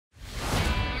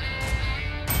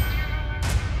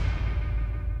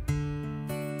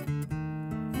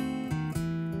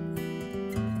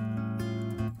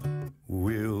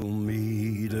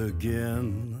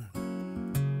again.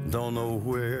 Don't know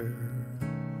where,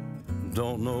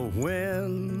 don't know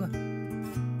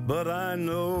when, but I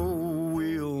know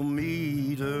we'll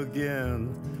meet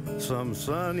again some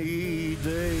sunny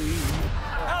day.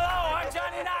 Hello, I'm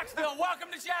Johnny Knoxville. Welcome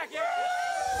to Jackass.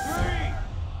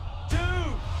 3, 2, 1.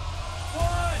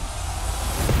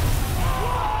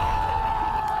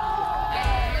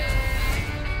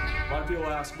 A lot of people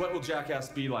ask, what will Jackass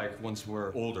be like once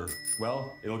we're older?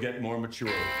 Well, it'll get more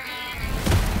mature.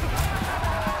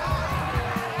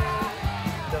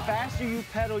 The faster you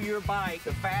pedal your bike,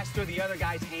 the faster the other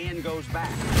guy's hand goes back.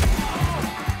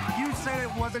 You said it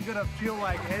wasn't gonna feel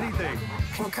like anything.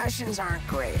 Concussions aren't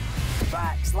great,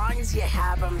 but as long as you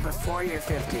have them before you're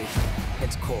 50,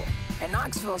 it's cool. And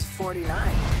Knoxville's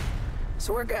 49,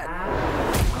 so we're good.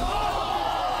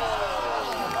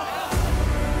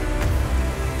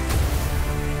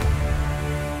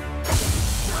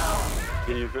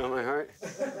 Can you feel my heart?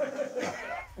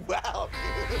 Wow.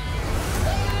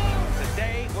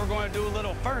 Today, we're going to do a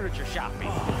little furniture shopping.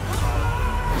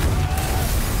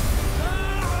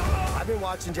 I've been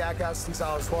watching Jackass since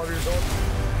I was 12 years old.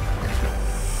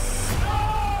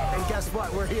 And guess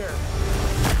what? We're here.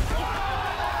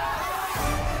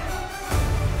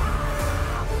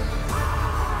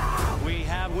 We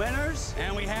have winners,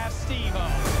 and we have Steve-O.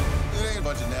 It ain't a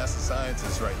bunch of nasty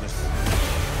scientists right here.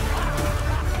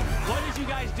 What did you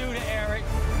guys do to Eric?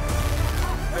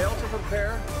 Fail to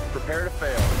prepare, prepare to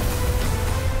fail.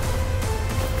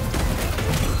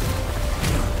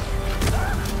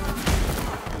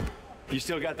 You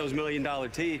still got those $1 million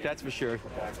teeth, that's for sure.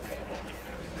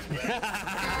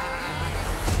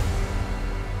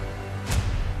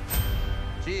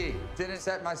 Gee, didn't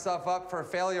set myself up for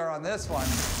failure on this one.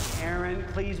 Ehren,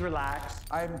 please relax.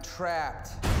 I'm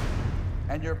trapped.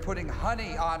 And you're putting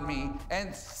honey on me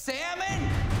and salmon?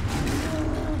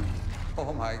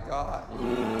 Oh my God.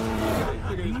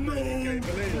 Can't believe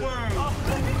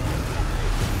it.